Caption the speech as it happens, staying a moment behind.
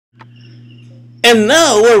And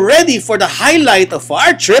now we're ready for the highlight of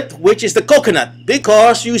our trip, which is the coconut.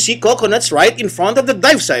 Because you see coconuts right in front of the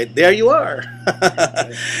dive site. There you are.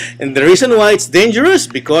 And the reason why it's dangerous,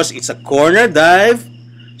 because it's a corner dive.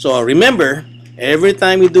 So remember, every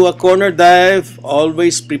time you do a corner dive,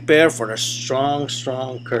 always prepare for a strong,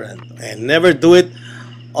 strong current. And never do it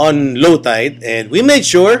on low tide. And we made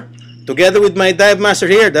sure, together with my dive master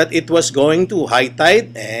here, that it was going to high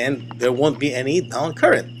tide and there won't be any down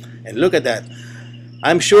current. And look at that.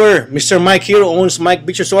 I'm sure Mr. Mike here, who owns Mike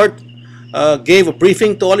Beach Resort, gave a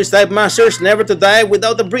briefing to all his dive masters, never to dive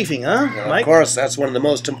without a briefing, huh, well, Mike? Of course, that's one of the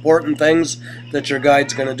most important things that your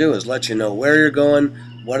guide's going to do, is let you know where you're going,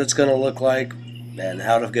 what it's going to look like, and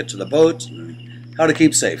how to get to the boat, and how to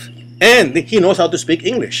keep safe. And he knows how to speak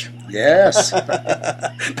English. Yes.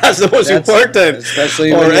 That's the most important.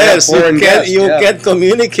 Especially or when you have else foreign guests. You can't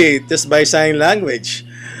communicate just by sign language.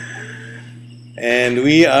 And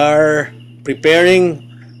we are preparing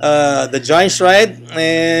the giant ride,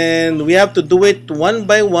 and we have to do it one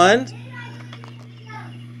by one.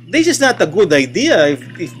 This is not a good idea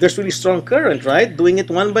if there's really strong current, right? Doing it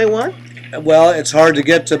one by one? Well, it's hard to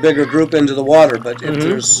get a bigger group into the water, but if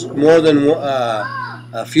there's more than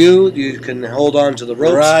a few, you can hold on to the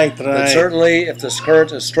ropes. Right. But certainly, if the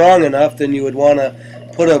current is strong enough, then you would want to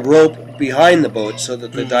put a rope behind the boat so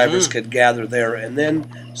that the divers could gather there and then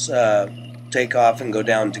take off and go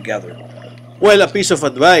down together. Well, a piece of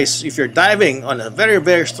advice, if you're diving on a very,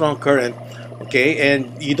 very strong current, okay,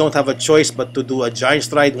 and you don't have a choice but to do a giant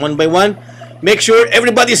stride one by one, make sure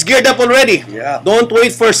everybody's geared up already. Yeah. Don't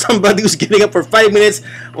wait for somebody who's getting up for 5 minutes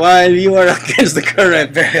while you are against the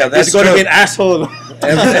current. Yeah, that's It's going to be an asshole.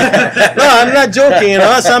 No, I'm not joking. You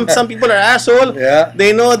know, some people are asshole. Yeah.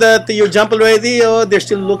 They know that you jump already. Oh, they're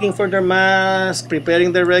still looking for their mask,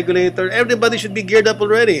 preparing their regulator. Everybody should be geared up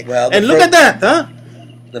already. Well, and look at that, huh?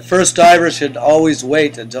 The first diver should always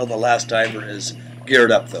wait until the last diver is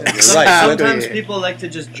geared up, though. You're right. Sometimes people like to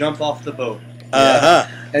just jump off the boat.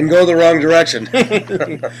 And go the wrong direction.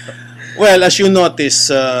 Well, as you notice,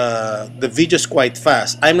 the video is quite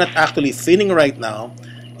fast. I'm not actually filming right now.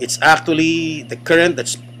 It's actually the current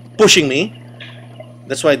that's pushing me.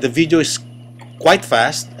 That's why the video is quite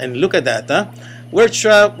fast. And look at that, huh?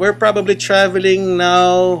 We're probably traveling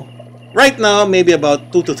now, right now, maybe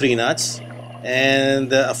about 2 to 3 knots.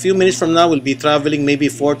 And a few minutes from now, we'll be traveling maybe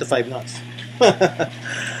 4 to 5 knots.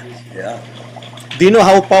 Yeah. Do you know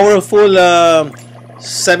how powerful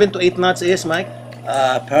 7 to 8 knots is, Mike?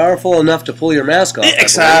 Powerful enough to pull your mask off.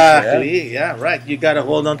 Exactly. Yeah, right. You gotta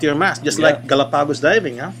hold on to your mask, just like Galapagos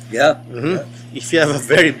diving, huh? Yeah. If you have a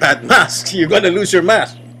very bad mask, you're gonna lose your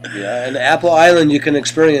mask. Yeah, and Apple Island, you can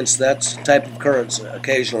experience that type of currents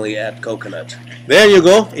occasionally at Coconut. There you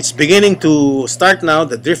go. It's beginning to start now,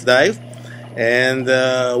 the drift dive. And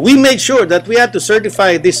we made sure that we had to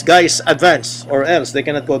certify these guys advance, or else they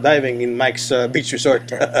cannot go diving in Mike's beach resort.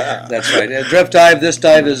 That's right. A drift dive, this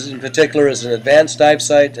dive is in particular is an advanced dive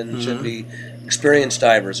site and should be experienced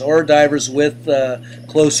divers or divers with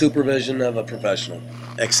close supervision of a professional.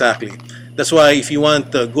 Exactly. That's why if you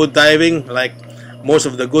want good diving, like most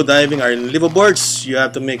of the good diving are in liveaboards, you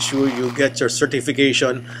have to make sure you get your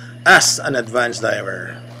certification as an advanced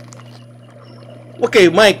diver. Okay,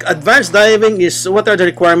 Mike, advanced diving is, what are the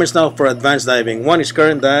requirements now for advanced diving? One is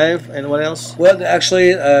current dive, and what else? Well,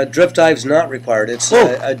 actually, drift dive's not required. It's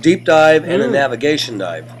a deep dive and a navigation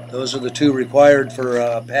dive. Those are the two required for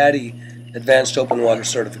PADI Advanced Open Water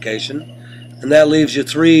Certification. And that leaves you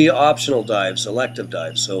 3 optional dives, elective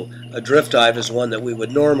dives. So a drift dive is one that we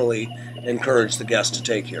would normally encourage the guests to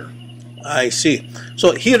take here. I see.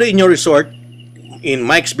 So here in your resort, in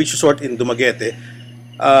Mike's Beach Resort in Dumaguete,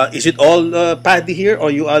 is it all PADI here,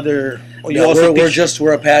 or you other? Or you also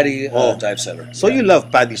we're a PADI dive center. So you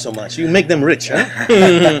love PADI so much. You make them rich, huh?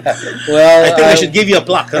 Well, I think I should give you a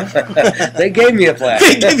plaque, huh? They gave me a plaque.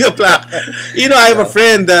 They gave you a plaque. You know, I have a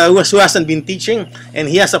friend who hasn't been teaching, and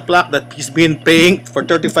he has a plaque that he's been paying for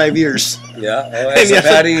 35 years. Yeah,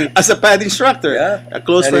 as a PADI instructor. Yeah, a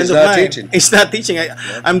close friend of mine. He's not teaching.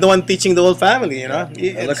 I'm the one teaching the whole family. You know.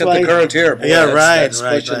 Look at the current here. Boy, that's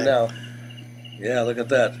pushing now. Yeah, look at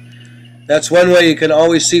that. That's one way you can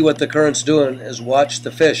always see what the current's doing, is watch the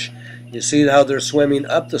fish. You see how they're swimming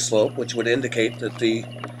up the slope, which would indicate that the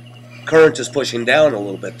current is pushing down a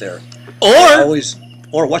little bit there.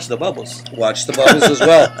 Or watch the bubbles. Watch the bubbles as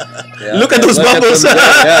well. Yeah. Look at those bubbles.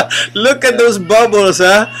 Look at those bubbles,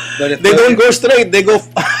 huh? But if they don't go straight, they go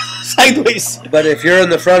sideways. But if you're in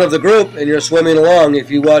the front of the group and you're swimming along, if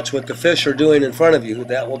you watch what the fish are doing in front of you,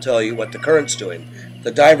 that will tell you what the current's doing.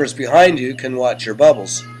 The divers behind you can watch your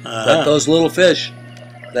bubbles. But those little fish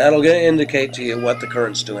That'll indicate to you what the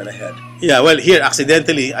current's doing ahead. Yeah, well, here,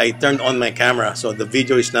 accidentally, I turned on my camera, so the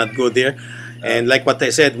video is not good there. And like what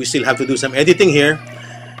I said, we still have to do some editing here.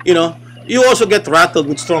 You know, you also get rattled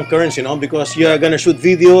with strong currents, you know, because you're going to shoot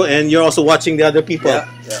video and you're also watching the other people. Yeah,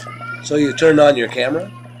 yeah. So you turned on your camera?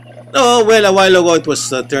 Oh, well, a while ago it was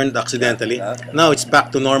turned accidentally. Okay. Now it's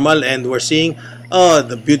back to normal and we're seeing,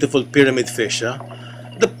 the beautiful pyramid fish.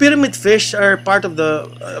 The pyramid fish are part of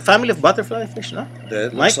the family of butterfly fish, no?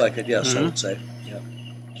 It Mike? looks like it, yes, I would say. Yeah.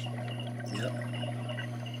 Yeah.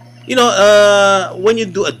 You know, when you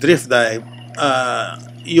do a drift dive,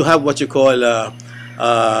 you have what you call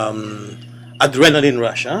adrenaline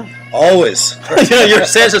rush, huh? Always. You know, your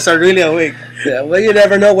senses are really awake. Yeah, well, you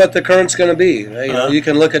never know what the current's going to be. You know, you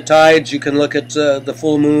can look at tides, you can look at the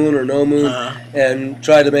full moon or no moon, and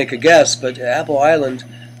try to make a guess. But Apple Island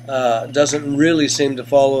doesn't really seem to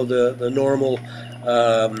follow the normal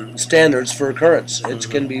standards for currents. It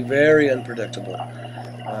can be very unpredictable.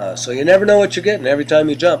 So you never know what you're getting every time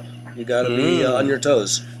you jump. You got to be on your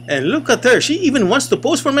toes. And look at her. She even wants to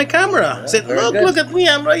pose for my camera. Yeah, Said, look, good. look at me.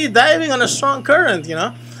 I'm really diving on a strong current, you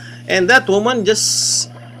know. And that woman just,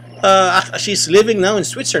 she's living now in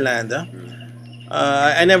Switzerland.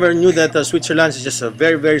 I never knew that Switzerland is just a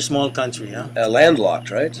very, very small country. Landlocked,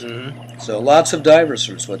 right? So lots of divers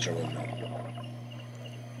from Switzerland.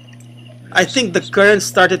 I think the current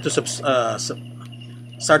started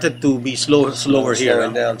to be slower here.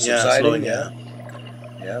 Slowing down, Yeah, subsiding. slowing,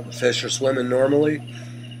 Yeah, the fish are swimming normally.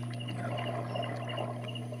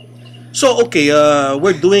 So, okay,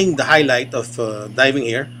 we're doing the highlight of diving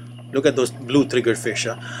here. Look at those blue trigger fish.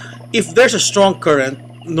 If there's a strong current,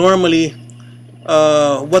 normally,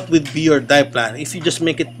 what would be your dive plan? If you just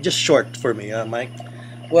make it just short for me, Mike.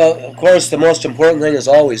 Well, of course, the most important thing is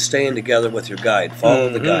always staying together with your guide. Follow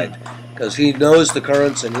the guide, because he knows the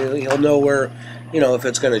currents and he'll know where, you know, if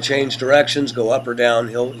it's going to change directions, go up or down.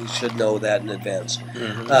 He should know that in advance.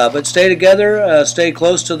 But stay together, stay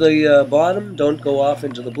close to the bottom. Don't go off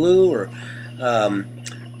into the blue, or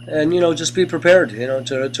and you know, just be prepared. You know,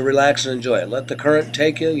 to relax and enjoy it. Let the current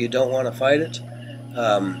take you. You don't want to fight it.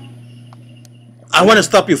 I want to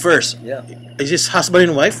stop you first. Yeah. Is this husband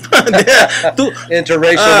and wife?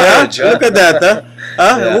 Interracial marriage. Huh? Look at that.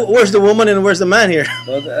 Yeah. Where's the woman and where's the man here?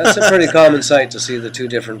 Well, that's a pretty common sight to see the two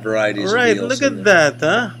different varieties. Right, of eels look in at there.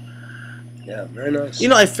 that. Yeah, very nice. You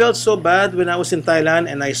know, I felt so bad when I was in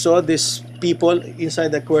Thailand and I saw these people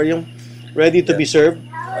inside the aquarium ready to be served.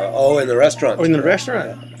 In the restaurant. Or in the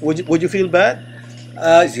restaurant. Would you feel bad?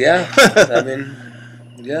 Yeah. I mean,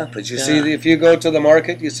 yeah. But you see, if you go to the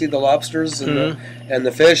market, you see the lobsters and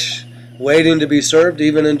the fish waiting to be served.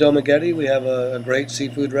 Even in Domageti, we have a great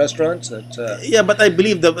seafood restaurant. That yeah, but I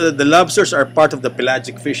believe the lobsters are part of the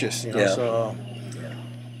pelagic fishes. You know, so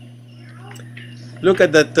look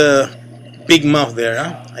at that big mouth there.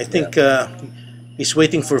 I think he's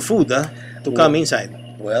waiting for food to come inside.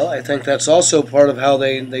 Well, I think that's also part of how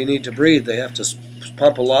they need to breathe. They have to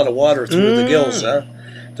pump a lot of water through the gills.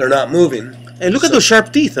 They're not moving. And look at those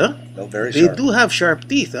sharp teeth. Oh, very They sharp. do have sharp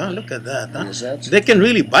teeth. Look at that. Is that? They can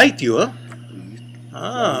really bite you.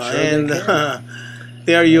 Sure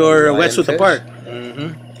tear your Lion wetsuit fish. apart.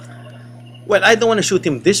 Well, I don't want to shoot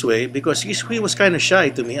him this way because he was kind of shy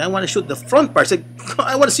to me. I want to shoot the front part.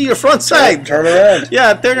 I want to see your front side. Turn around.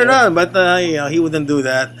 Yeah, turn around. But you know, he wouldn't do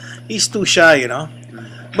that. He's too shy, you know.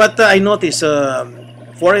 But I notice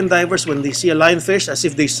foreign divers, when they see a lionfish, as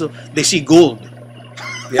if they see gold.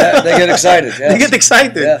 Yeah, they get excited. Yes. They get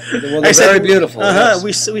excited. Yeah, well, they're very beautiful.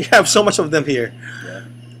 Yes. We have so much of them here. Yeah.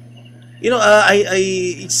 You know,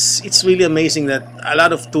 it's really amazing that a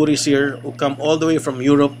lot of tourists here who come all the way from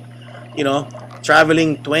Europe, you know,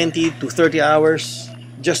 traveling 20 to 30 hours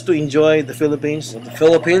just to enjoy the Philippines. Well, the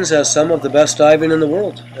Philippines has some of the best diving in the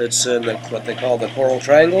world. It's in what they call the Coral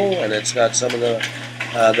Triangle, and it's got some of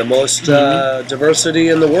the most diversity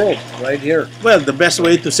in the world right here. Well, the best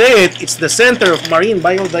way to say it, it's the center of marine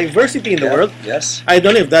biodiversity in the world. Yes. I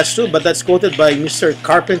don't know if that's true, but that's quoted by Mr.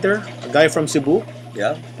 Carpenter, a guy from Cebu.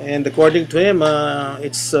 Yeah. And according to him,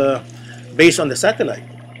 it's based on the satellite.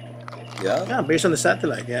 Yeah. Yeah, based on the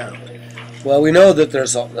satellite, yeah. Well, we know that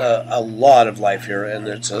there's a lot of life here, and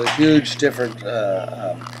it's a huge different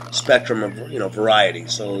spectrum of variety.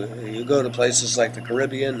 So you go to places like the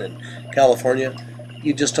Caribbean and California,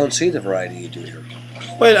 you just don't see the variety you do here.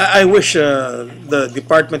 Well, I wish the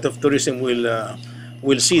Department of Tourism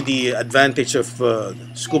will see the advantage of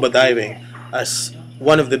scuba diving as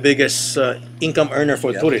one of the biggest income earner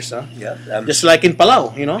for tourists. Huh? Yeah. Just like in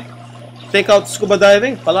Palau, you know. Take out scuba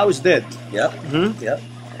diving, Palau is dead. Yeah. Yeah.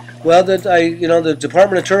 Well, the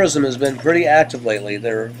Department of Tourism has been pretty active lately.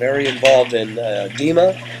 They're very involved in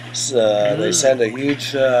DEMA. They send a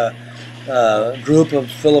huge group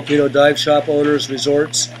of Filipino dive shop owners,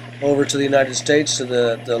 resorts over to the United States to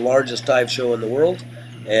the largest dive show in the world,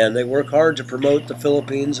 and they work hard to promote the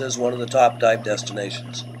Philippines as one of the top dive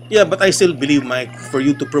destinations. Yeah, but I still believe, Mike, for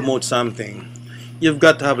you to promote something, you've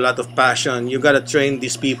got to have a lot of passion. You've got to train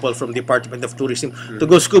these people from Department of Tourism to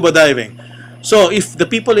go scuba diving. So if the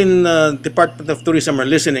people in Department of Tourism are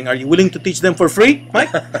listening, are you willing to teach them for free,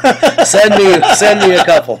 Mike? Send me a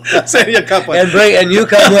couple. Send me a couple. And you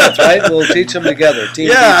come with, right? We'll teach them together.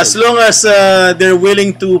 As long as they're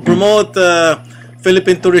willing to promote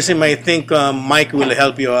Philippine tourism, I think Mike will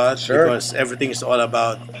help you out. Sure. Because everything is all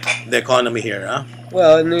about the economy here, huh?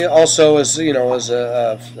 Well, and also as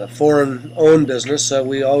a foreign-owned business,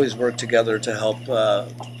 we always work together to help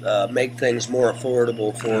make things more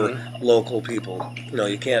affordable for local people.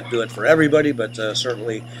 You can't do it for everybody, but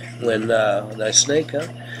certainly when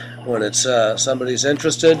when it's somebody's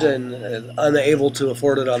interested and unable to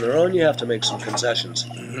afford it on their own, you have to make some concessions.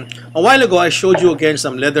 A while ago, I showed you again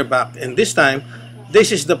some leatherback, and this time,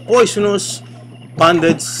 this is the poisonous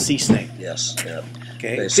banded sea snake. Yes. Yeah.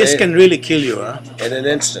 Okay. This can really kill you, huh? In an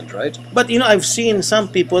instant, right? But I've seen some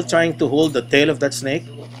people trying to hold the tail of that snake.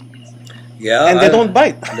 Yeah. And they don't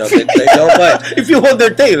bite. No, they don't bite. If you hold their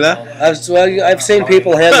tail, huh? I've seen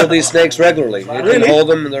people handle these snakes regularly. You can hold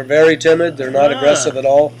them, and they're very timid. They're not aggressive at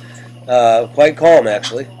all. Quite calm,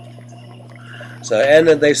 actually. So, and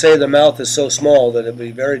they say the mouth is so small that it'd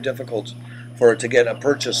be very difficult for it to get a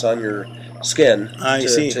purchase on your skin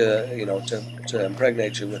to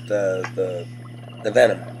impregnate you with the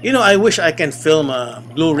venom. I wish I can film a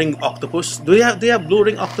blue ring octopus. Do you have blue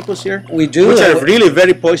ring octopus here? We do. Which are really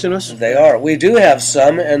very poisonous. They are. We do have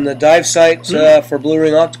some, and the dive site for blue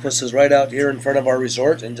ring octopus is right out here in front of our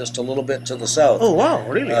resort, and just a little bit to the south. Oh wow,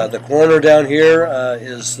 really? The corner down here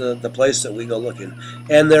is the place that we go looking,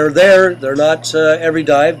 and they're there. They're not every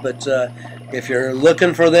dive, but if you're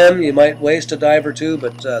looking for them, you might waste a dive or two,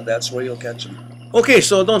 but that's where you'll catch them. Okay,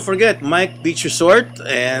 so don't forget Mike Beach Resort,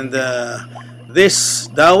 and this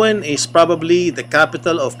Darwin is probably the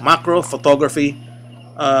capital of macro photography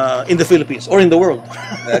in the Philippines or in the world.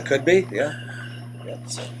 That could be, yeah.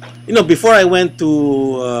 Before I went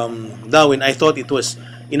to Darwin, I thought it was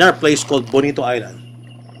in our place called Bonito Island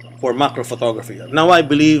for macro photography. Now I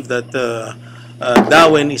believe that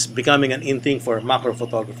Darwin is becoming an in thing for macro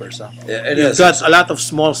photographers. Huh? Yeah, it You've is. got a lot of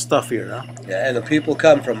small stuff here. Huh? Yeah, and the people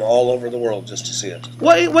come from all over the world just to see it.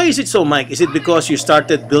 Why is it so, Mike? Is it because you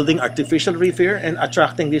started building artificial reef here and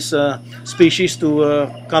attracting this species to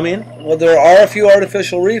come in? Well, there are a few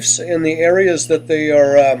artificial reefs in the areas that they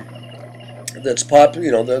are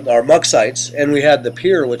our muck sites, and we had the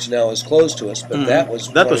pier, which now is closed to us, but that was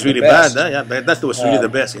really bad. Yeah, that was really the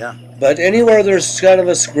best. Yeah. But anywhere there's kind of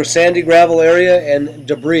a sandy gravel area and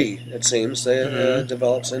debris, it seems,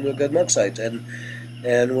 develops into a good muck site, and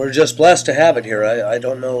we're just blessed to have it here. I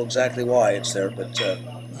don't know exactly why it's there, but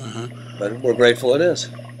we're grateful it is.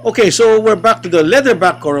 Okay, so we're back to the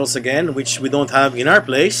leatherback corals again, which we don't have in our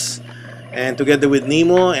place, and together with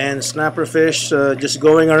Nemo and snapperfish, just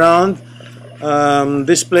going around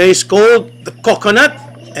this place called the Coconut,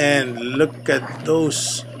 and look at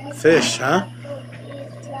those fish, huh?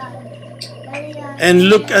 And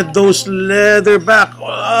look at those leatherback.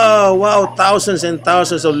 Oh, wow, thousands and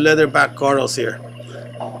thousands of leatherback corals here.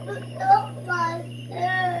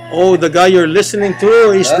 Oh, the guy you're listening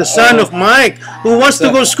to is the son of Mike, who wants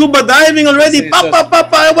to go scuba diving already. Papa,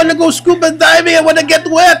 I want to go scuba diving. I want to get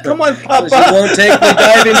wet. Come on, Papa. You won't take me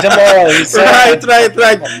diving tomorrow, he said.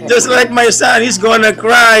 Right. Just like my son, he's going to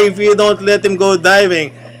cry if you don't let him go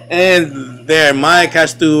diving. And there, Mike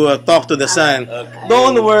has to talk to the son. Okay.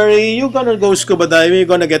 Don't worry, you're going to go scuba diving. You're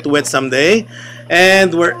going to get wet someday.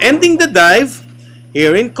 And we're ending the dive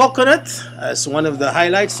here in Coconut as one of the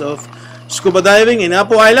highlights of scuba diving in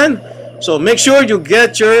Apo Island. So make sure you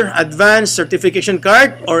get your advanced certification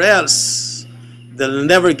card, or else they'll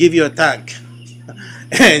never give you a tag.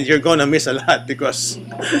 And you're going to miss a lot because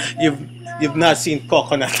you've not seen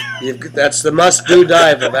Coconut. That's the must-do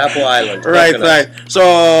dive of Apple Island. Right.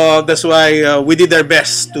 So that's why we did our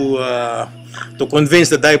best to convince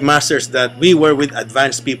the dive masters that we were with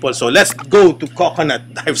advanced people. So let's go to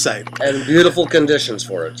Coconut dive site. And beautiful conditions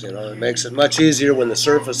for it. It makes it much easier when the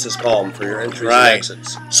surface is calm for your entries and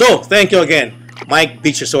exits. So thank you again, Mike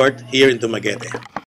Beach Resort here in Dumaguete.